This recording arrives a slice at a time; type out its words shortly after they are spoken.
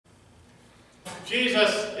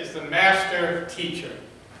Jesus is the master teacher.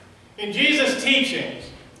 In Jesus' teachings,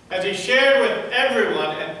 as he shared with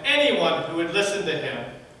everyone and anyone who would listen to him,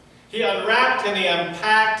 he unwrapped and he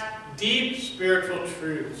unpacked deep spiritual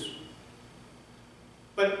truths.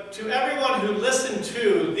 But to everyone who listened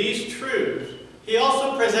to these truths, he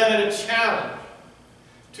also presented a challenge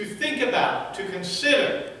to think about, to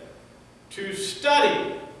consider, to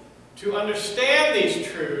study, to understand these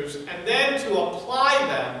truths, and then to apply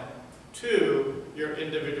them to your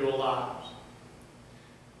individual lives.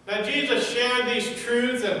 Now, Jesus shared these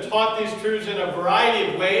truths and taught these truths in a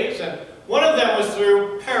variety of ways, and one of them was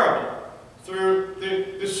through parable, through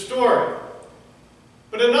the story.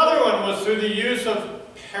 But another one was through the use of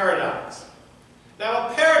paradox. Now,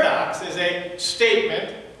 a paradox is a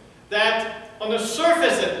statement that, on the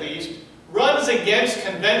surface at least, runs against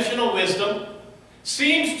conventional wisdom,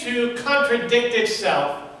 seems to contradict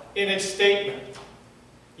itself in its statement.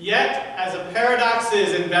 Yet, as a paradox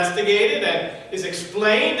is investigated and is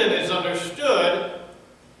explained and is understood,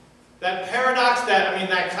 that paradox,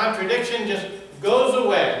 that contradiction just goes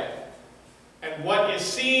away. And what is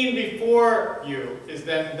seen before you is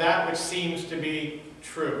then that which seems to be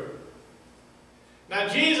true. Now,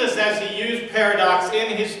 Jesus, as he used paradox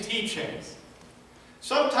in his teachings,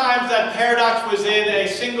 sometimes that paradox was in a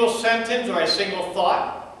single sentence or a single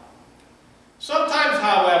thought. Sometimes,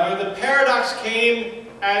 however, the paradox came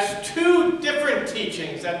as two different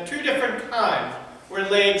teachings at two different times were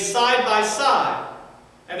laid side by side.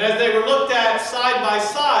 And as they were looked at side by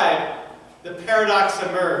side, the paradox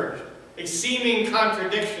emerged. A seeming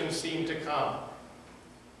contradiction seemed to come.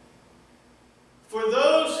 For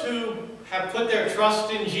those who have put their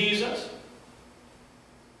trust in Jesus,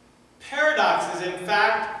 paradoxes, in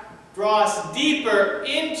fact, draw us deeper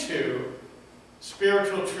into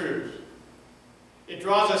spiritual truths. It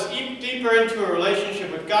draws us deeper into a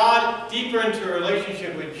relationship with God, deeper into a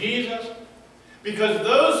relationship with Jesus, because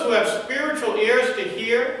those who have spiritual ears to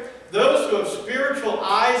hear, those who have spiritual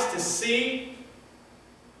eyes to see,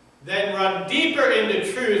 then run deeper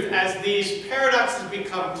into truth as these paradoxes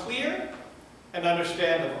become clear and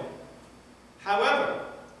understandable. However,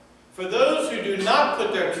 for those who do not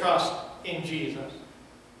put their trust in Jesus,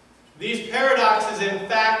 these paradoxes in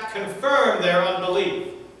fact confirm their unbelief.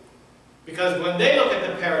 Because when they look at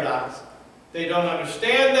the paradox, they don't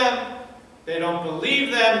understand them, they don't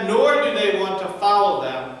believe them, nor do they want to follow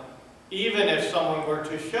them, even if someone were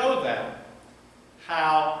to show them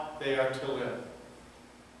how they are to live.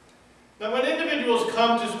 Now, when individuals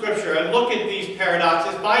come to Scripture and look at these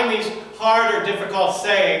paradoxes, find these hard or difficult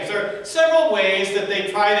sayings, there are several ways that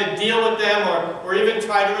they try to deal with them or even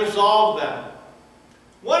try to resolve them.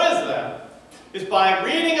 One of them is by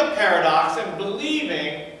reading a paradox and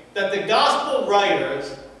believing that the gospel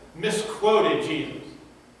writers misquoted Jesus.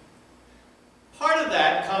 Part of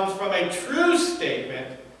that comes from a true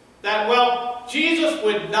statement that, well, Jesus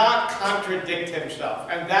would not contradict himself,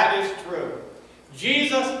 and that is true.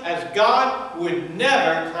 Jesus, as God, would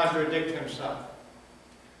never contradict himself.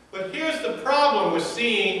 But here's the problem with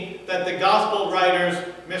seeing that the gospel writers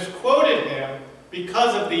misquoted him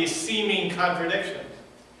because of these seeming contradictions.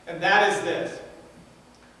 And that is this.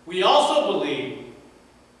 We also believe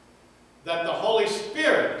that the Holy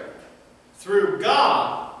Spirit, through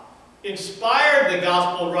God, inspired the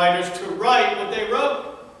gospel writers to write what they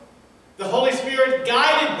wrote. The Holy Spirit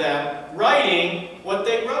guided them writing what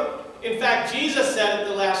they wrote. In fact, Jesus said at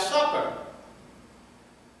the Last Supper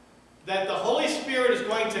that the Holy Spirit is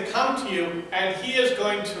going to come to you and he is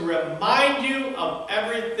going to remind you of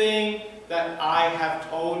everything that I have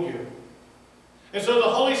told you. And so the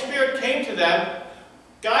Holy Spirit came to them,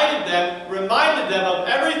 guided them, reminded them of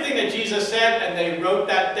everything that Jesus said, and they wrote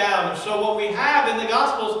that down. And so what we have in the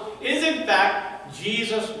Gospels is, in fact,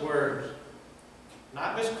 Jesus' words.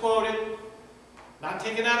 Not misquoted, not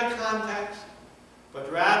taken out of context, but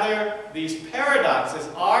rather these paradoxes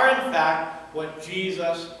are, in fact, what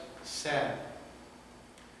Jesus said.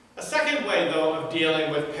 A second way, though, of dealing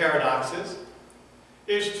with paradoxes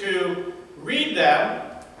is to read them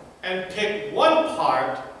and pick one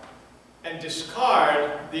part and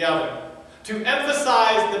discard the other. To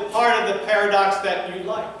emphasize the part of the paradox that you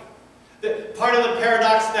like. The part of the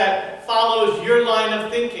paradox that follows your line of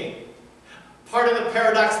thinking. Part of the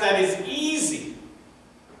paradox that is easy.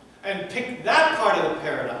 And pick that part of the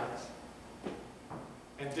paradox.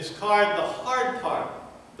 And discard the hard part.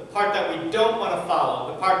 The part that we don't want to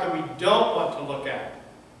follow. The part that we don't want to look at.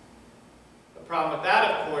 The problem with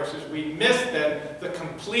that, of course, is we miss then the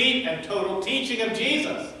complete and total teaching of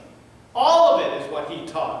Jesus. All of it is what he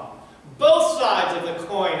taught. Both sides of the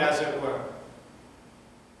coin, as it were.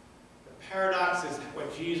 The paradox is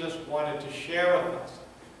what Jesus wanted to share with us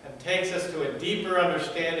and takes us to a deeper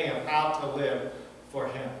understanding of how to live for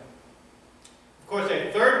Him. Of course,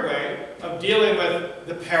 a third way of dealing with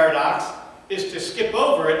the paradox is to skip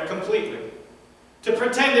over it completely. To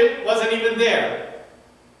pretend it wasn't even there.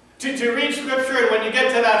 To read Scripture, and when you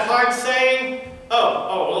get to that hard saying,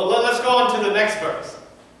 well, let's go on to the next verse.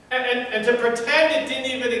 And to pretend it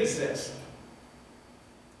didn't even exist.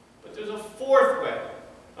 But there's a fourth way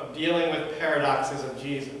of dealing with paradoxes of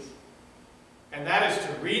Jesus. And that is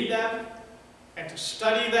to read them, and to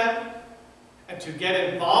study them, and to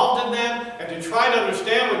get involved in them, and to try to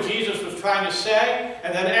understand what Jesus was trying to say.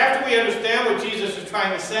 And then after we understand what Jesus was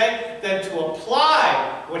trying to say, then to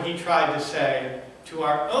apply what He tried to say to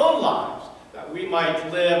our own lives, that we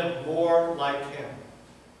might live more like Him.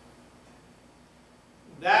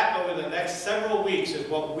 That, over the next several weeks, is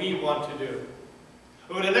what we want to do.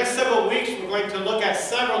 Over the next several weeks, we're going to look at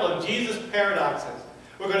several of Jesus' paradoxes.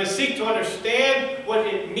 We're going to seek to understand what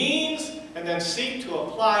it means, and then seek to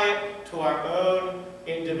apply it to our own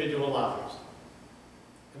individual lives.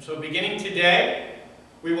 And so beginning today,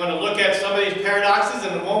 we want to look at some of these paradoxes,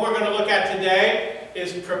 and the one we're going to look at today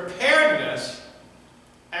is preparedness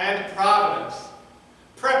and providence.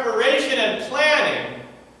 Preparation and planning,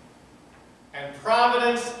 and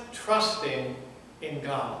providence, trusting in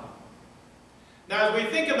God. Now, as we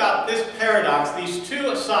think about this paradox, these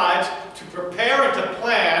two sides, to prepare and to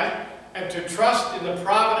plan, and to trust in the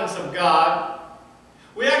providence of God,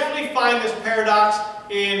 we actually find this paradox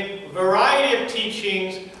in a variety of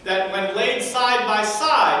teachings that, when laid side by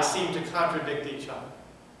side, seem to contradict each other.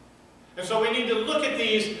 And so we need to look at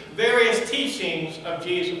these various teachings of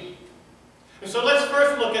Jesus. And so let's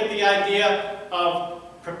first look at the idea of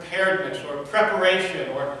preparedness, or preparation,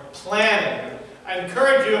 or planning. I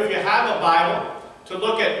encourage you, if you have a Bible, to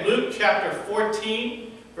look at Luke chapter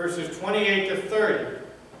 14, verses 28 to 30.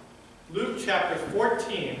 Luke chapter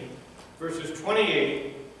 14, verses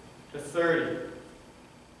 28 to 30.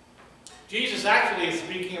 Jesus actually is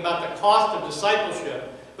speaking about the cost of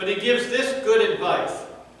discipleship, but He gives this good advice.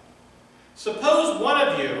 Suppose one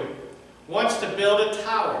of you wants to build a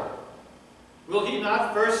tower. Will he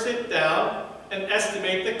not first sit down and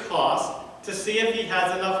estimate the cost to see if he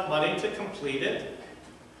has enough money to complete it?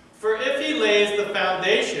 For if he lays the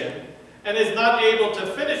foundation and is not able to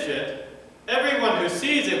finish it, everyone who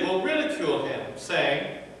sees it will ridicule him,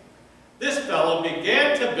 saying, "This fellow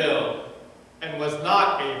began to build and was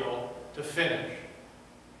not able to finish."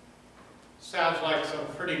 Sounds like some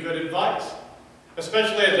pretty good advice,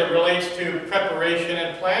 especially as it relates to preparation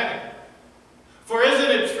and planning. For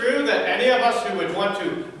isn't it true that any of us who would want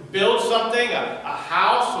to build something, a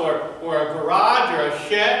house or a garage or a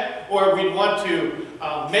shed, or we'd want to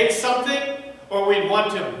make something, or we'd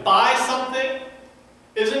want to buy something,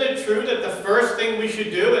 isn't it true that the first thing we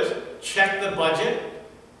should do is check the budget?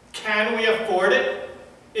 Can we afford it?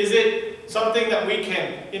 Is it something that we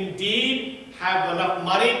can indeed have enough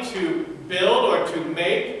money to build or to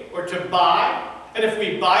make or to buy? And if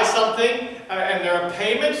we buy something and there are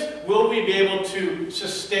payments, will we be able to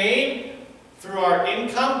sustain through our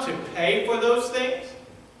income to pay for those things?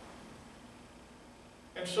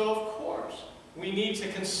 And so, of course, we need to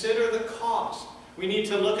consider the cost. We need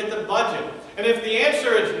to look at the budget. And if the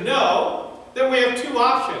answer is no, then we have two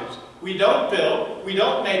options. We don't build, we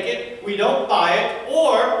don't make it, we don't buy it,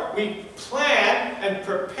 or we plan and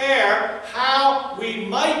prepare how we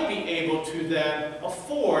might be able to then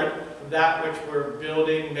afford that which we're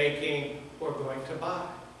building, making, or going to buy.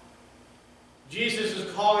 Jesus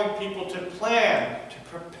is calling people to plan, to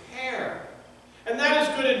prepare. And that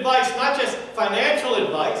is good advice, not just financial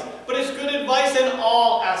advice, but it's good advice in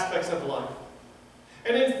all aspects of life.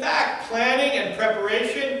 And in fact, planning and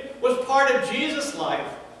preparation was part of Jesus' life,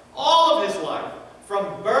 all of His life,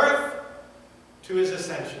 from birth to His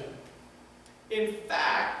ascension. In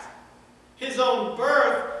fact, His own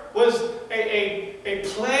birth was a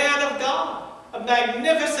plan of God, a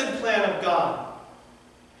magnificent plan of God.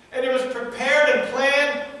 And it was prepared and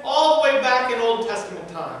planned all the way back in Old Testament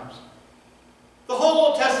times. The whole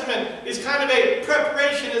Old Testament is kind of a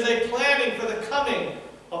preparation, is a planning for the coming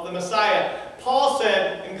of the Messiah. Paul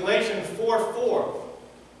said in Galatians 4:4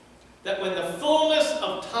 that when the fullness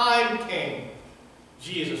of time came,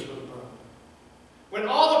 Jesus was born. When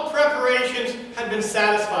all the preparations had been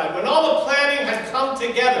satisfied, when all the planning had come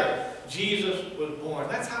together, Jesus was born.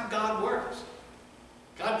 That's how God works.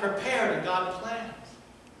 God prepared and God plans.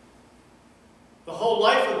 The whole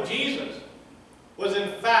life of Jesus was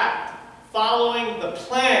in fact following the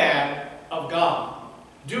plan of God,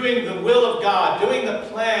 doing the will of God, doing the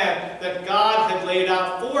plan that God had laid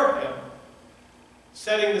out for Him.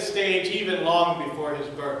 setting the stage even long before his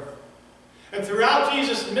birth. And throughout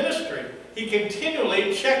Jesus' ministry, he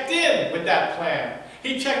continually checked in with that plan.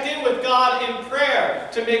 He checked in with God in prayer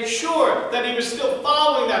to make sure that he was still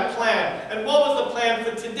following that plan. And what was the plan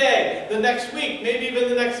for today, the next week, maybe even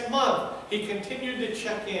the next month? He continued to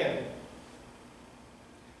check in.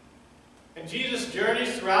 And Jesus'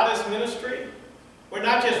 journeys throughout his ministry were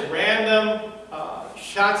not just random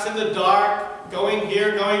shots in the dark, going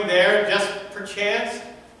here, going there, just per chance.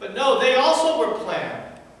 But no, they also were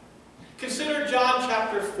planned. Consider John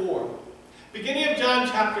chapter 4. Beginning of John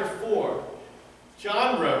chapter 4,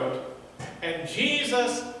 John wrote, and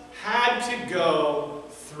Jesus had to go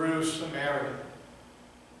through Samaria.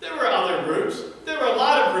 There were other routes. There were a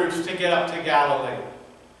lot of routes to get up to Galilee.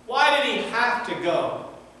 Why did he have to go?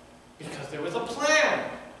 Because there was a plan.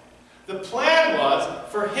 The plan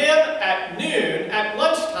was for him at noon, at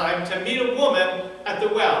lunchtime, to meet a woman at the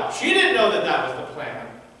well. She didn't know that that was the plan.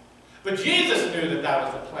 But Jesus knew that that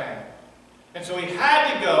was the plan. And so he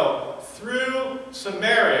had to go through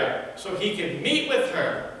Samaria so he could meet with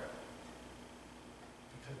her.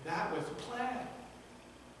 Because that was the plan.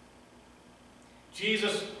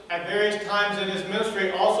 Jesus, at various times in his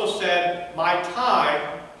ministry, also said, my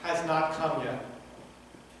time has not come yet.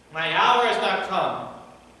 My hour has not come.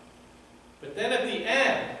 But then at the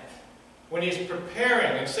end, when he's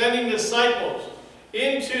preparing and sending disciples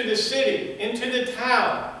into the city, into the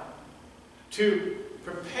town, to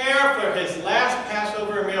prepare for his last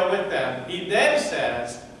Passover meal with them, he then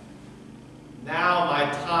says, now my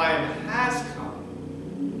time has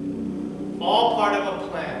come. All part of a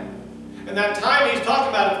plan. And that time he's talking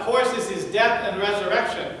about, of course, is his death and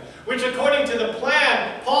resurrection, which according to the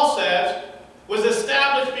plan, Paul says, was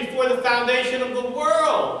established before the foundation of the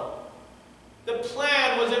world. The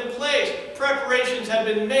plan was in place. Preparations had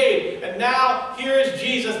been made. And now, here is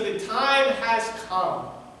Jesus. The time has come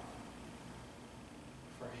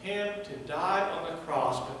for him to die on the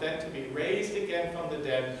cross, but then to be raised again from the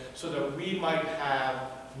dead so that we might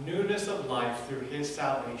have newness of life through his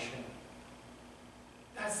salvation.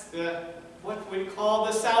 That's what we call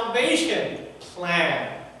the salvation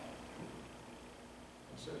plan.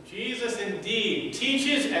 So Jesus indeed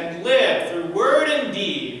teaches and lives through word and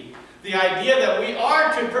deed the idea that we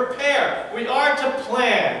are to prepare, we are to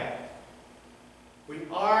plan, we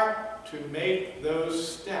are to make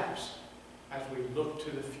those steps as we look to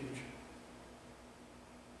the future.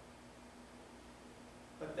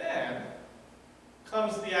 But then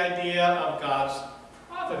comes the idea of God's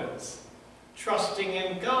providence, trusting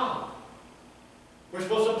in God. We're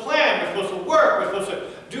supposed to plan, we're supposed to work, we're supposed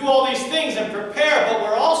to do all these things and prepare, but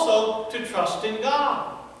we're also to trust in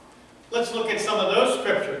God. Let's look at some of those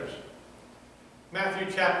scriptures. Matthew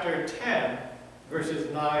chapter 10,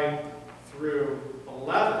 verses 9 through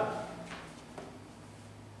 11.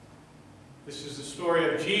 This is the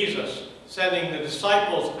story of Jesus sending the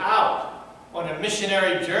disciples out on a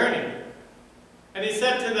missionary journey. And he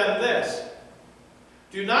said to them this,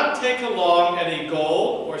 do not take along any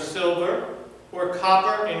gold or silver or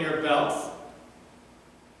copper in your belts.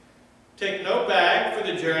 Take no bag for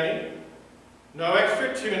the journey, no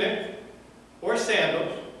extra tunic or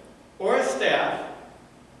sandals, or a staff,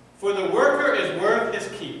 for the worker is worth his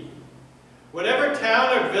keep. Whatever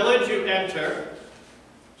town or village you enter,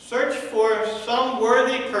 search for some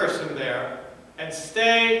worthy person there, and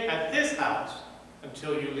stay at his house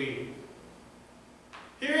until you leave.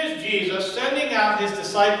 Here is Jesus sending out his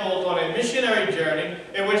disciples on a missionary journey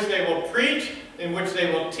in which they will preach, in which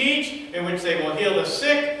they will teach, in which they will heal the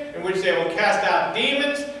sick, in which they will cast out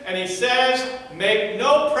demons, and he says, make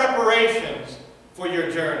no preparations for your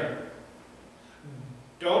journey.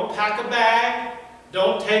 Don't pack a bag.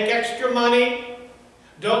 Don't take extra money.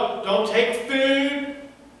 Don't take food.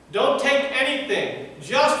 Don't take anything.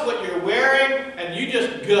 Just what you're wearing, and you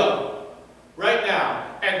just go right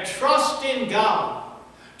now. And trust in God.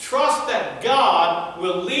 Trust that God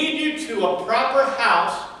will lead you to a proper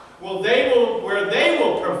house where they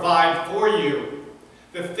will provide for you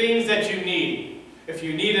the things that you need. If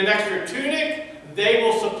you need an extra tunic, they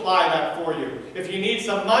will supply that for you. If you need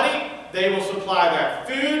some money, they will supply that.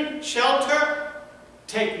 Food, shelter,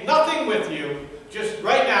 take nothing with you. Just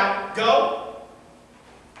right now, go,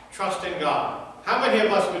 trust in God. How many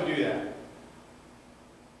of us would do that?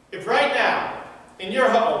 If right now, in your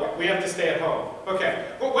home, we have to stay at home. Okay,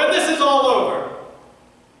 but when this is all over,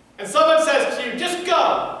 and someone says to you, just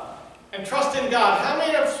go and trust in God, how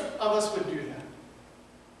many of us would do that?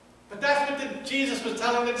 But that's what Jesus was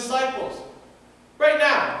telling the disciples. Right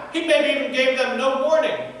now, he maybe even gave them no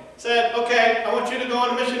warning. Said, okay, I want you to go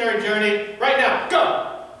on a missionary journey. Right now,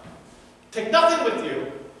 go. Take nothing with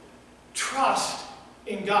you. Trust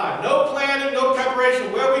in God. No planning, no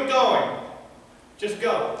preparation. Where are we going? Just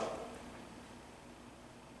go.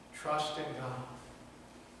 Trust in God.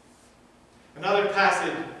 Another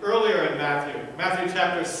passage earlier in Matthew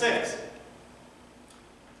chapter 6,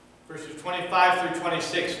 verses 25 through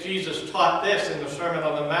 26, Jesus taught this in the Sermon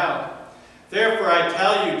on the Mount. Therefore I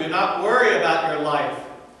tell you, do not worry about your life,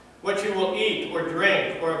 what you will eat or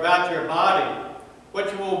drink, or about your body,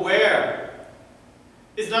 what you will wear.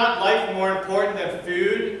 Is not life more important than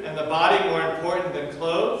food, and the body more important than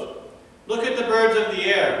clothes? Look at the birds of the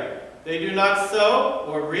air. They do not sow,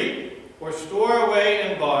 or reap, or store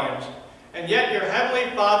away in barns, and yet your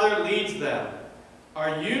heavenly Father leads them.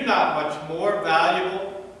 Are you not much more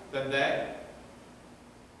valuable than they?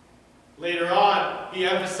 Later on, he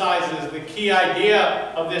emphasizes the key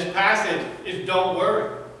idea of this passage is don't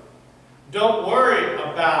worry. Don't worry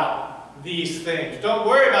about these things. Don't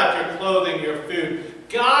worry about your clothing, your food.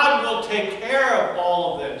 God will take care of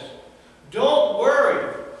all of this. Don't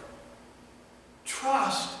worry.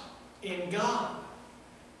 Trust in God.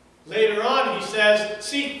 Later on, he says,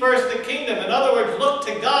 seek first the kingdom. In other words, look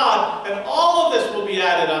to God, and all of this will be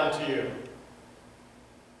added unto you.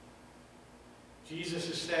 Jesus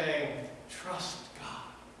is saying, trust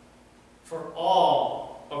God for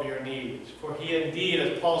all of your needs. For he indeed,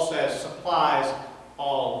 as Paul says, supplies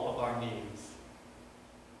all of our needs.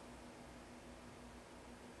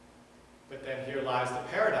 But then here lies the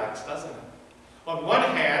paradox, doesn't it? On one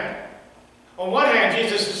hand,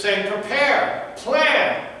 Jesus is saying, prepare,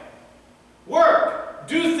 plan, work,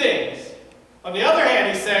 do things. On the other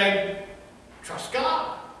hand, he's saying, trust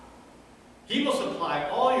God. He will supply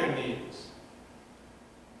all your needs.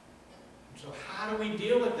 So how do we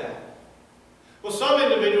deal with that? Well, some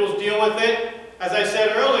individuals deal with it, as I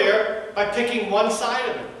said earlier, by picking one side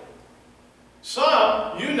of it.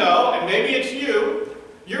 Some, you know, and maybe it's you,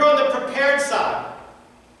 you're on the prepared side.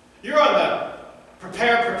 You're on the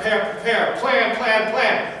prepare,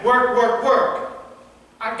 plan, work.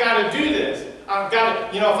 I've got to do this. I've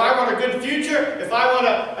got to, if I want a good future, if I want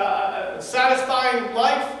a satisfying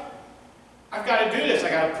life, I've got to do this.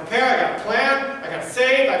 I've got to prepare, I've got to plan, I've got to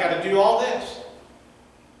save, I've got to do all this.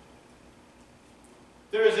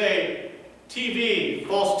 There is a TV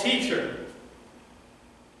false teacher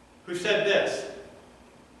who said this: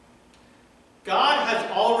 God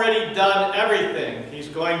has already done everything he's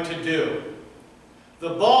going to do. The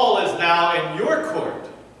ball is now in your court.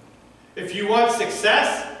 If you want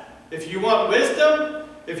success, if you want wisdom,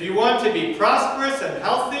 if you want to be prosperous and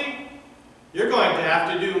healthy, you're going to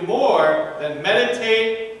have to do more than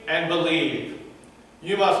meditate and believe.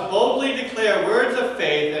 You must boldly declare words of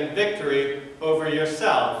faith and victory over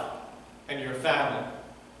yourself and your family.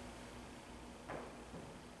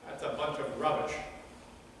 That's a bunch of rubbish.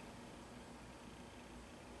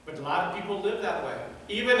 But a lot of people live that way,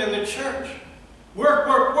 even in the church. Work.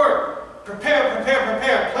 Prepare.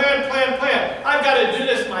 Plan. I've got to do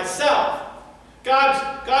this myself.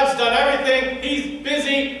 God's done everything. He's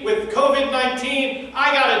busy with COVID-19.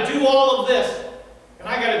 I got to do all of this. And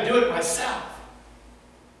I got to do it myself.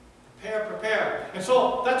 Prepare. And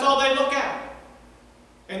so that's all they look at.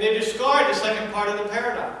 And they discard the second part of the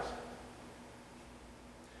paradox.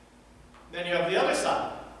 Then you have the other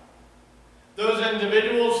side. Those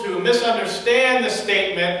individuals who misunderstand the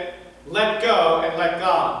statement, let go and let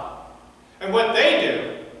God. And what they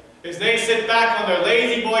do is they sit back on their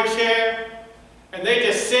lazy boy chair and they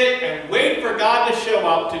just sit and wait for God to show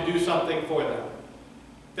up to do something for them.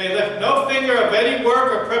 They lift no finger of any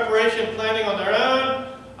work or preparation planning on their own.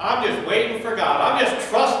 I'm just waiting for God. I'm just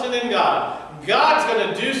trusting in God. God's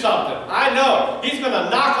going to do something. I know. He's going to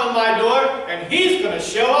knock on my door and He's going to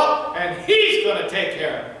show up and He's going to take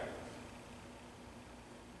care of it.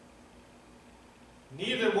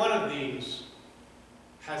 Neither one of these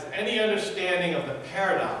has any understanding of the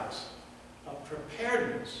paradox of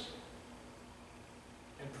preparedness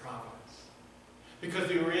and providence. Because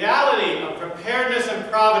the reality of preparedness and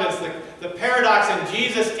providence, the paradox in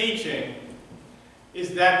Jesus' teaching,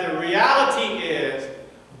 is that the reality is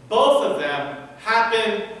both of them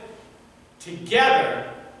happen together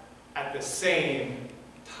at the same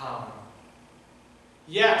time.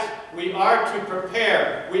 Yes, we are to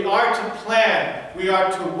prepare, we are to plan, we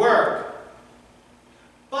are to work,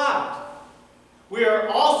 but we are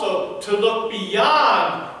also to look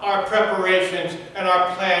beyond our preparations and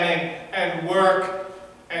our planning and work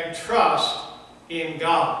and trust in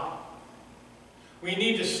God. We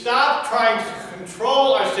need to stop trying to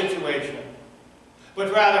control our situation,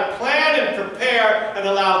 but rather plan and prepare and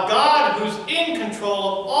allow God, who's in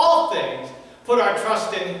control of all things, put our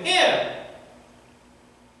trust in Him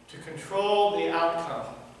to control the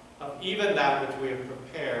outcome of even that which we have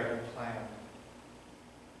prepared and planned.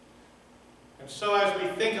 And so as we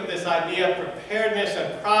think of this idea of preparedness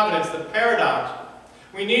and providence, the paradox,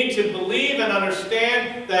 we need to believe and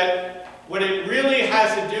understand that what it really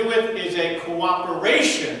has to do with is a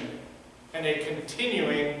cooperation and a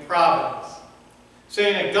continuing providence.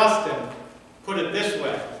 St. Augustine put it this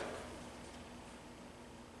way: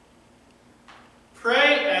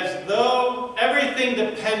 pray as though everything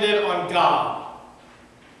depended on God.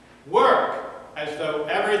 Work as though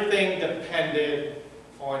everything depended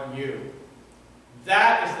on you.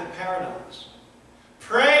 That is the paradox.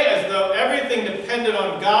 Pray as though everything depended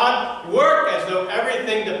on God. Work as though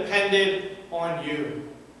everything depended on you.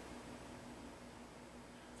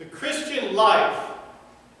 The Christian life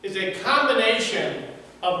is a combination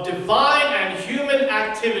of divine and human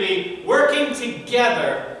activity working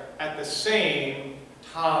together at the same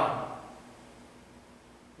time.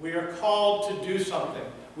 We are called to do something.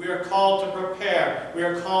 We are called to prepare. We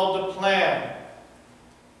are called to plan.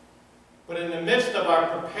 But in the midst of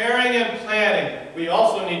our preparing and planning, we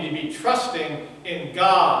also need to be trusting in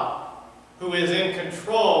God, who is in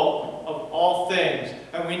control of all things.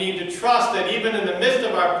 And we need to trust that even in the midst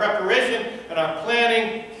of our preparation and our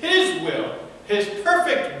planning, His will, His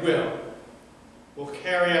perfect will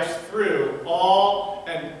carry us through all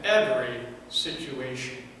and every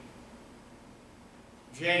situation.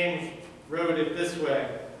 James wrote it this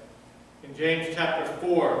way in James chapter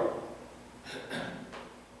 4,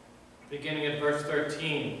 beginning at verse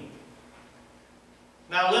 13.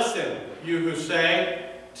 Now listen, you who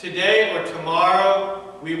say, today or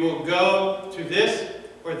tomorrow we will go to this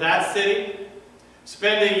or that city,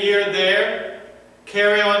 spend a year there,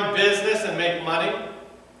 carry on business and make money.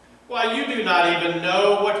 Why, you do not even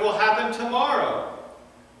know what will happen tomorrow.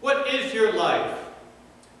 What is your life?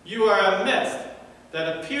 You are a mist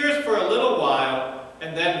that appears for a little while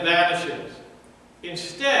and then vanishes.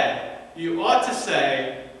 Instead, you ought to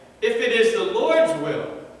say, if it is the Lord's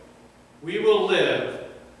will, we will live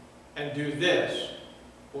and do this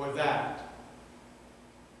or that.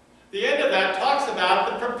 The end of that talks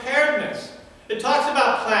about the preparedness. It talks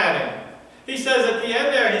about planning. He says at the end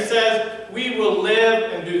there, he says, we will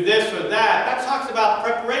live and do this or that. That talks about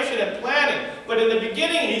preparation and planning. But in the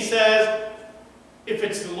beginning, he says, if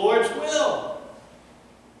it's the Lord's will.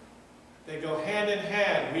 They go hand in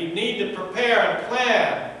hand. We need to prepare and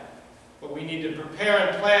plan. But we need to prepare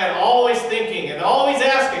and plan, always thinking and always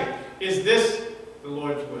asking, is this the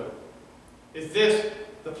Lord's will? Is this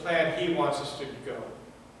the plan He wants us to go?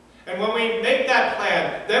 And when we make that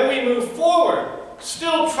plan, then we move forward,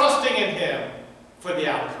 still trusting in Him for the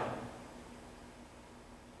outcome.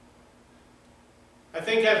 I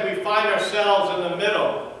think as we find ourselves in the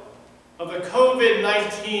middle of the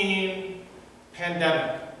COVID-19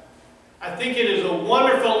 pandemic, I think it is a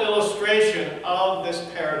wonderful illustration of this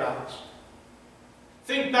paradox.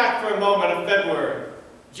 Think back for a moment of February,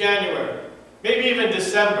 January, maybe even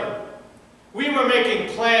December. We were making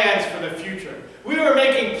plans for the future. We were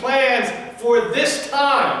making plans for this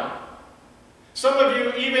time. Some of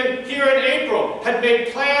you, even here in April, had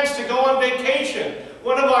made plans to go on vacation.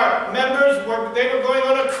 One of our members, they were going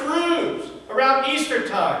on a cruise around Easter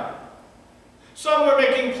time. Some were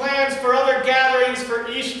making plans for other gatherings for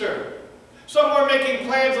Easter. Some were making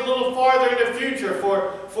plans a little farther in the future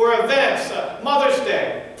for events, Mother's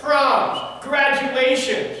Day, proms,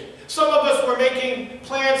 graduations. Some of us were making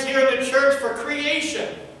plans here in the church for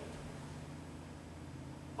creation.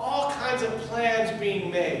 All kinds of plans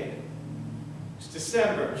being made. It's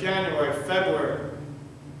December, January, February.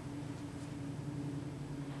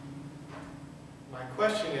 My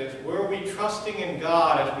question is, were we trusting in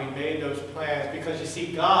God as we made those plans? Because you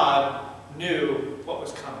see, God knew what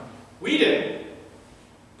was coming. We didn't,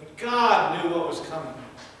 but God knew what was coming.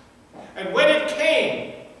 And when it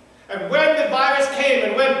came, and when the virus came,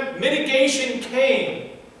 and when mitigation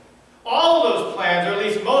came, all of those plans, or at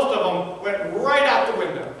least most of them, went right out the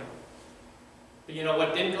window. But you know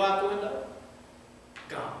what didn't go out the window?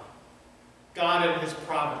 God. God and His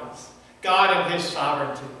providence. God and His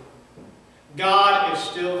sovereignty. God is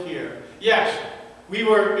still here. Yes,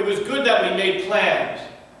 it was good that we made plans.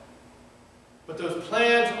 But those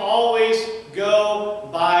plans always go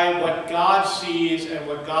by what God sees and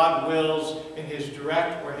what God wills in His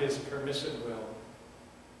direct or His permissive will.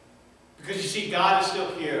 Because you see, God is still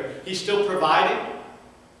here. He's still providing.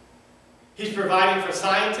 He's providing for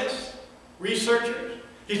scientists, researchers.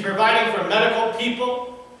 He's providing for medical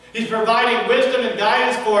people. He's providing wisdom and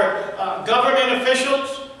guidance for government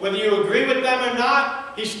officials, whether you agree with them or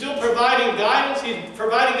not. He's still providing guidance. He's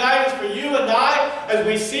providing guidance for you and I as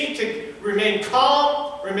we seek to remain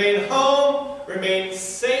calm, remain home, remain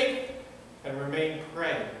safe, and remain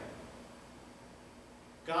praying.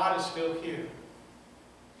 God is still here.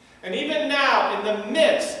 And even now, in the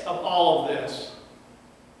midst of all of this,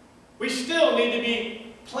 we still need to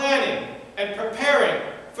be planning and preparing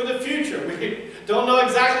for the future. We don't know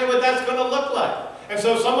exactly what that's going to look like. And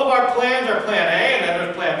so some of our plans are plan A, and then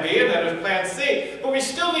there's plan B, and then there's plan C. But we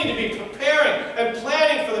still need to be preparing and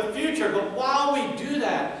planning for the future. But while we do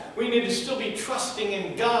that, we need to still be trusting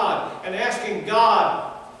in God and asking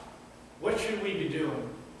God, what should we be doing?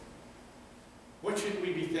 What should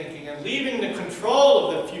we be thinking? And leaving the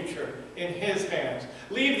control of the future in His hands.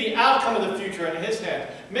 Leave the outcome of the future in His hands.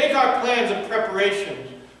 Make our plans and preparations,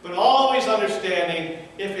 but always understanding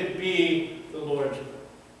if it be the Lord's will.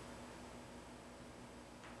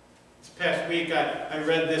 This past week I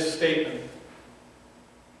read this statement.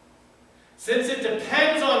 Since it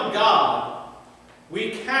depends on God,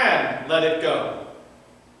 we can let it go.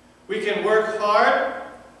 We can work hard,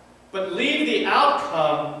 but leave the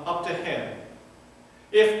outcome up to Him.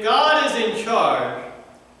 If God is in charge,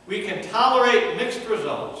 we can tolerate mixed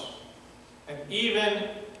results and even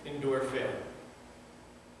endure failure.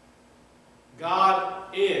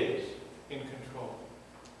 God is in control.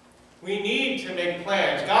 We need to make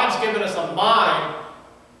plans. God's given us a mind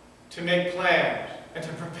to make plans and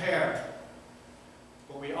to prepare.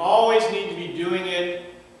 But we always need to be doing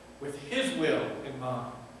it with His will in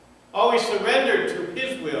mind. Always surrender to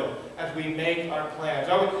His will as we make our plans.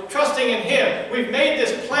 Are we trusting in Him? We've made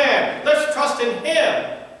this plan. Let's trust in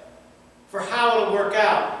Him for how it'll work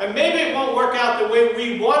out. And maybe it won't work out the way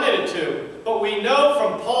we wanted it to, but we know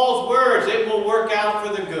from Paul's words it will work out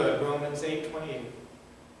for the good. Romans 8:28.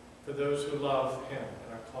 For those who love Him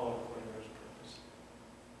and are called according to His purpose.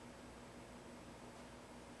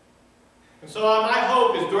 And so my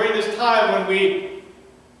hope is during this time when we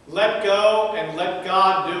let go and let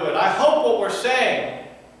God do it. I hope what we're saying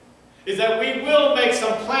is that we will make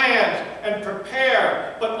some plans and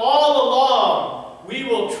prepare, but all along we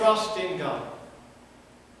will trust in God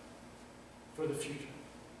for the future.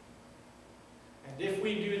 And if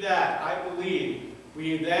we do that, I believe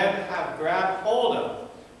we then have grabbed hold of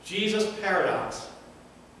Jesus' paradox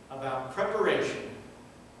about preparation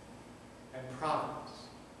and providence.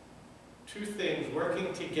 Two things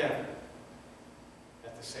working together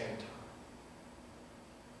at the same time.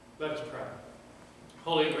 Let us pray.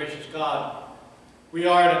 Holy and gracious God, we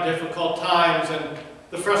are in difficult times, and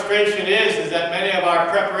the frustration is that many of our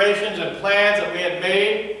preparations and plans that we had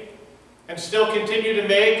made and still continue to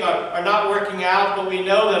make are not working out, but we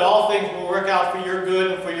know that all things will work out for your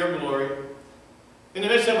good and for your glory. In the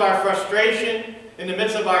midst of our frustration, in the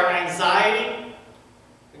midst of our anxiety,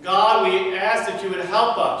 God, we ask that you would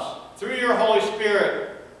help us through your Holy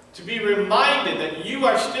Spirit to be reminded that you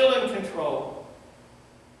are still in control,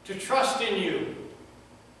 to trust in you,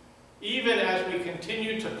 even as we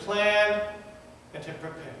continue to plan and to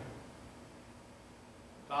prepare.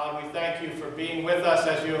 God, we thank you for being with us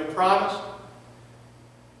as you have promised.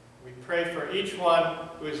 We pray for each one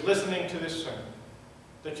who is listening to this sermon,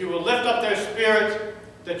 that you will lift up their spirits,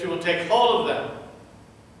 that you will take hold of them,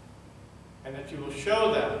 and that you will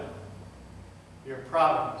show them your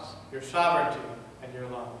providence, your sovereignty, and your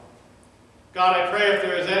love. God, I pray if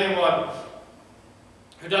there is anyone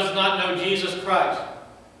who does not know Jesus Christ,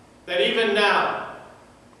 that even now,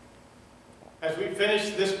 as we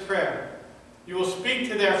finish this prayer, you will speak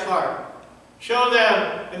to their heart. Show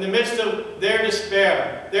them in the midst of their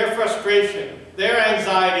despair, their frustration, their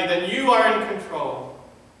anxiety, that you are in control,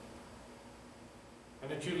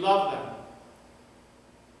 and that you love them,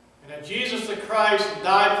 and that Jesus the Christ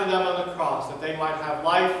died for them on the cross, that they might have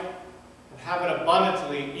life and have it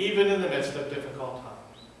abundantly, even in the midst of difficult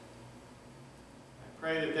times. I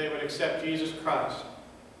pray that they would accept Jesus Christ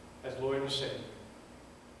as Lord and Savior,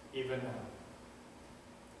 even now.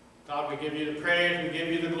 God, we give you the praise, we give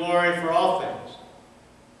you the glory for all things.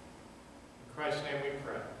 In Christ's name we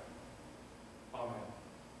pray.